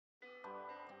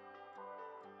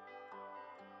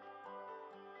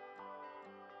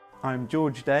I'm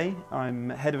George Day.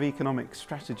 I'm Head of Economic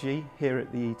Strategy here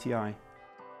at the ETI.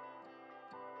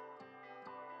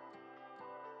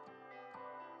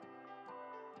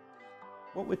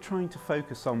 What we're trying to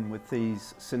focus on with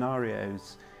these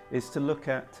scenarios is to look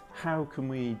at how can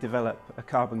we develop a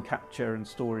carbon capture and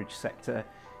storage sector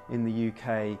in the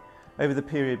UK over the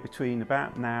period between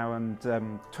about now and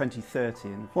 2030.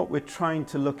 And what we're trying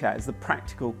to look at is the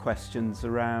practical questions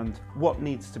around what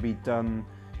needs to be done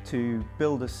to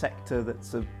build a sector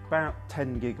that's about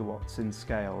 10 gigawatts in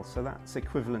scale. So that's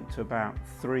equivalent to about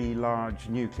 3 large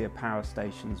nuclear power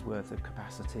stations worth of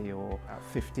capacity, or about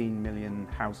 15 million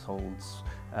households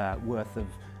worth of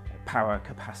power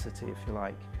capacity, if you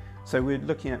like. So we're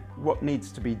looking at what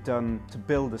needs to be done to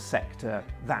build a sector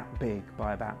that big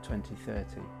by about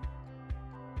 2030.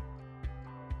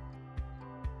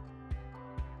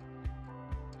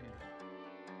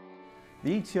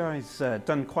 The ETI's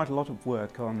done quite a lot of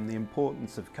work on the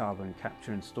importance of carbon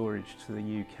capture and storage to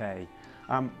the UK.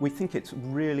 We think it's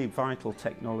really vital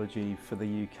technology for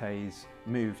the UK's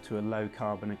move to a low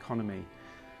carbon economy.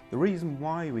 The reason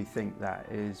why we think that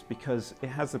is because it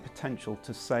has the potential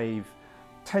to save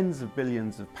tens of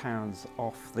billions of pounds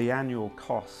off the annual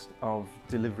cost of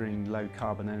delivering low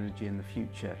carbon energy in the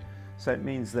future. So it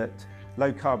means that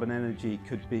low carbon energy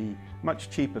could be much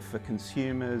cheaper for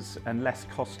consumers and less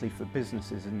costly for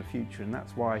businesses in the future, and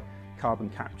that's why carbon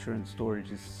capture and storage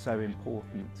is so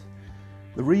important.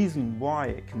 The reason why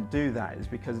it can do that is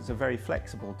because it's a very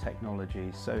flexible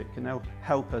technology, so it can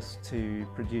help us to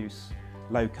produce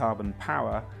low carbon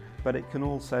power, but it can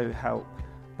also help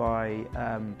by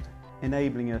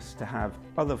enabling us to have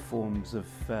other forms of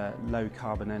low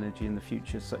carbon energy in the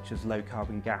future, such as low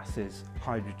carbon gases,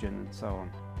 hydrogen and so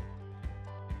on.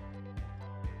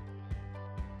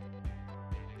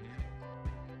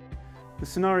 The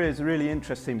scenarios are really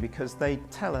interesting because they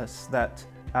tell us that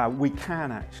we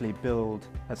can actually build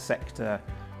a sector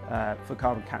for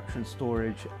carbon capture and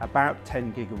storage about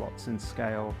 10 gigawatts in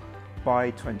scale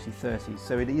by 2030.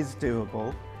 So it is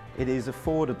doable, it is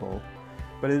affordable,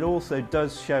 but it also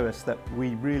does show us that we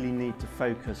really need to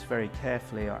focus very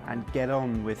carefully and get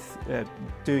on with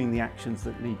doing the actions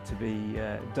that need to be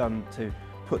done to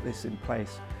put this in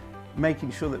place.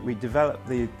 Making sure that we develop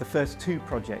the first 2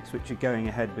 projects which are going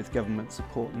ahead with government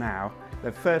support now.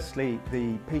 They're firstly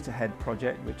the Peterhead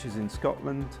project, which is in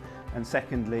Scotland, and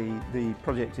secondly the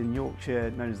project in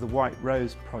Yorkshire known as the White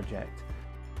Rose project.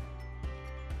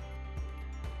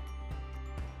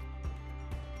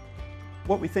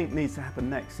 What we think needs to happen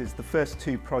next is the first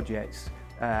 2 projects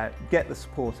get the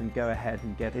support and go ahead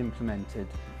and get implemented.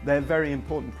 They're very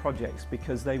important projects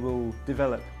because they will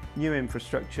develop new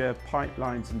infrastructure,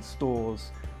 pipelines and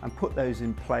stores, and put those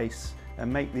in place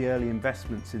and make the early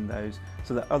investments in those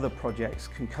so that other projects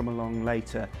can come along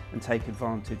later and take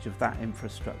advantage of that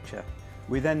infrastructure.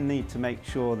 We then need to make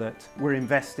sure that we're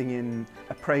investing in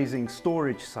appraising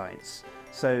storage sites.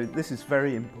 So this is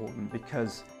very important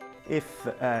because if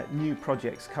new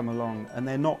projects come along and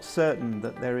they're not certain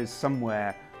that there is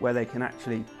somewhere where they can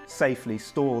actually safely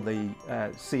store the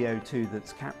CO2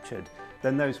 that's captured,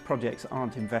 then those projects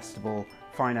aren't investable,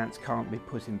 finance can't be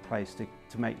put in place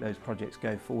to make those projects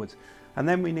go forwards. And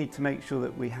then we need to make sure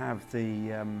that we have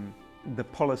the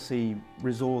policy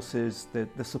resources,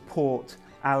 the support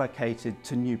allocated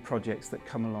to new projects that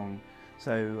come along.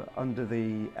 So under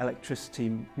the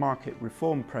electricity market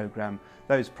reform programme,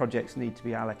 those projects need to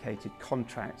be allocated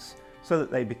contracts so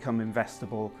that they become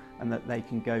investable and that they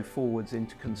can go forwards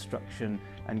into construction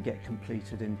and get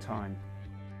completed in time.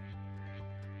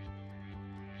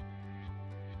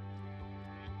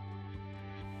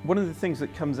 One of the things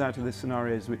that comes out of the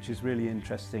scenarios which is really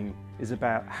interesting is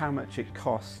about how much it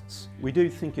costs. We do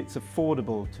think it's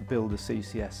affordable to build a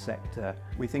CCS sector.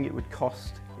 We think it would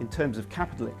cost, in terms of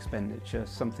capital expenditure,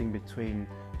 something between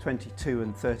 22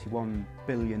 and 31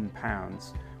 billion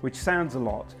pounds, which sounds a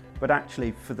lot, but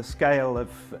actually for the scale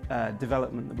of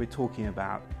development that we're talking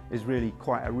about is really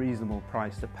quite a reasonable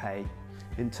price to pay.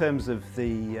 In terms of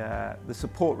the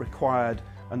support required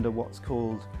under what's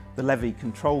called the levy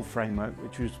control framework,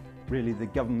 which is really the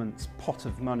government's pot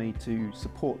of money to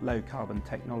support low carbon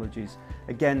technologies.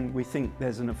 Again, we think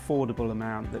there's an affordable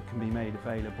amount that can be made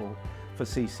available for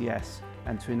CCS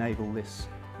and to enable this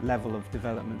level of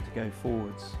development to go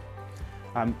forwards.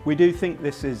 We do think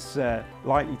this is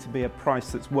likely to be a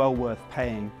price that's well worth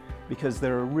paying because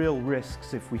there are real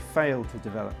risks if we fail to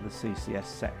develop the CCS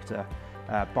sector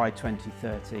by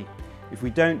 2030. If we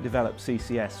don't develop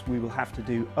CCS, we will have to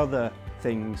do other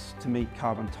things to meet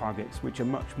carbon targets which are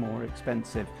much more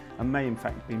expensive and may in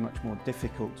fact be much more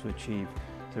difficult to achieve.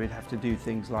 So we'd have to do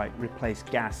things like replace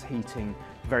gas heating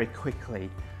very quickly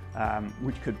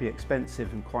which could be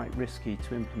expensive and quite risky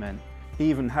to implement.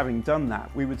 Even having done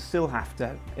that, we would still have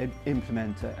to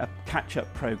implement a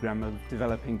catch-up program of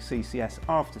developing CCS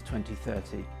after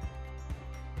 2030.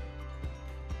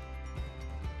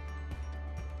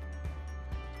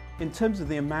 In terms of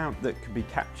the amount that could be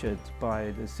captured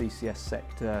by the CCS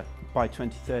sector by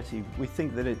 2030, we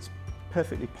think that it's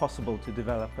perfectly possible to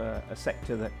develop a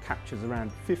sector that captures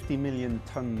around 50 million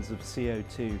tonnes of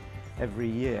CO2 every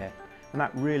year. And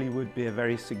that really would be a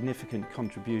very significant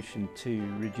contribution to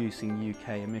reducing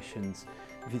UK emissions.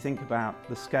 If you think about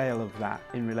the scale of that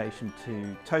in relation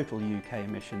to total UK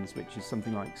emissions, which is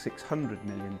something like 600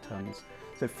 million tonnes,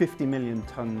 so 50 million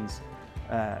tonnes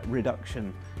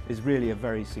reduction is really a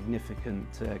very significant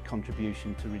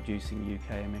contribution to reducing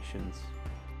UK emissions.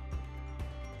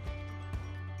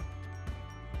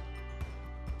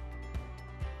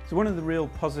 So one of the real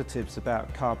positives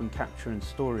about carbon capture and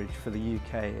storage for the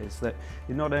UK is that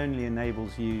it not only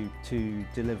enables you to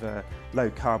deliver low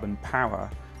carbon power,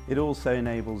 it also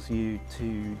enables you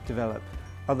to develop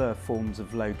other forms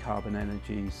of low carbon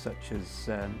energy such as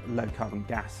low carbon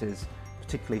gases,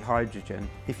 particularly hydrogen.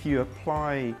 If you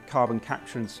apply carbon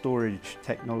capture and storage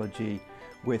technology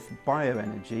with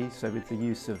bioenergy, so with the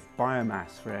use of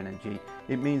biomass for energy,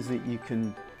 it means that you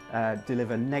can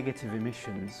deliver negative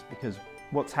emissions, because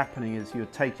what's happening is you're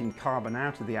taking carbon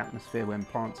out of the atmosphere when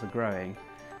plants are growing,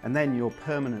 and then you're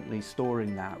permanently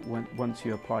storing that once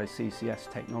you apply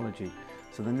CCS technology.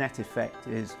 So the net effect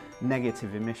is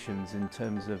negative emissions in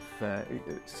terms of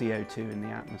CO2 in the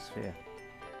atmosphere.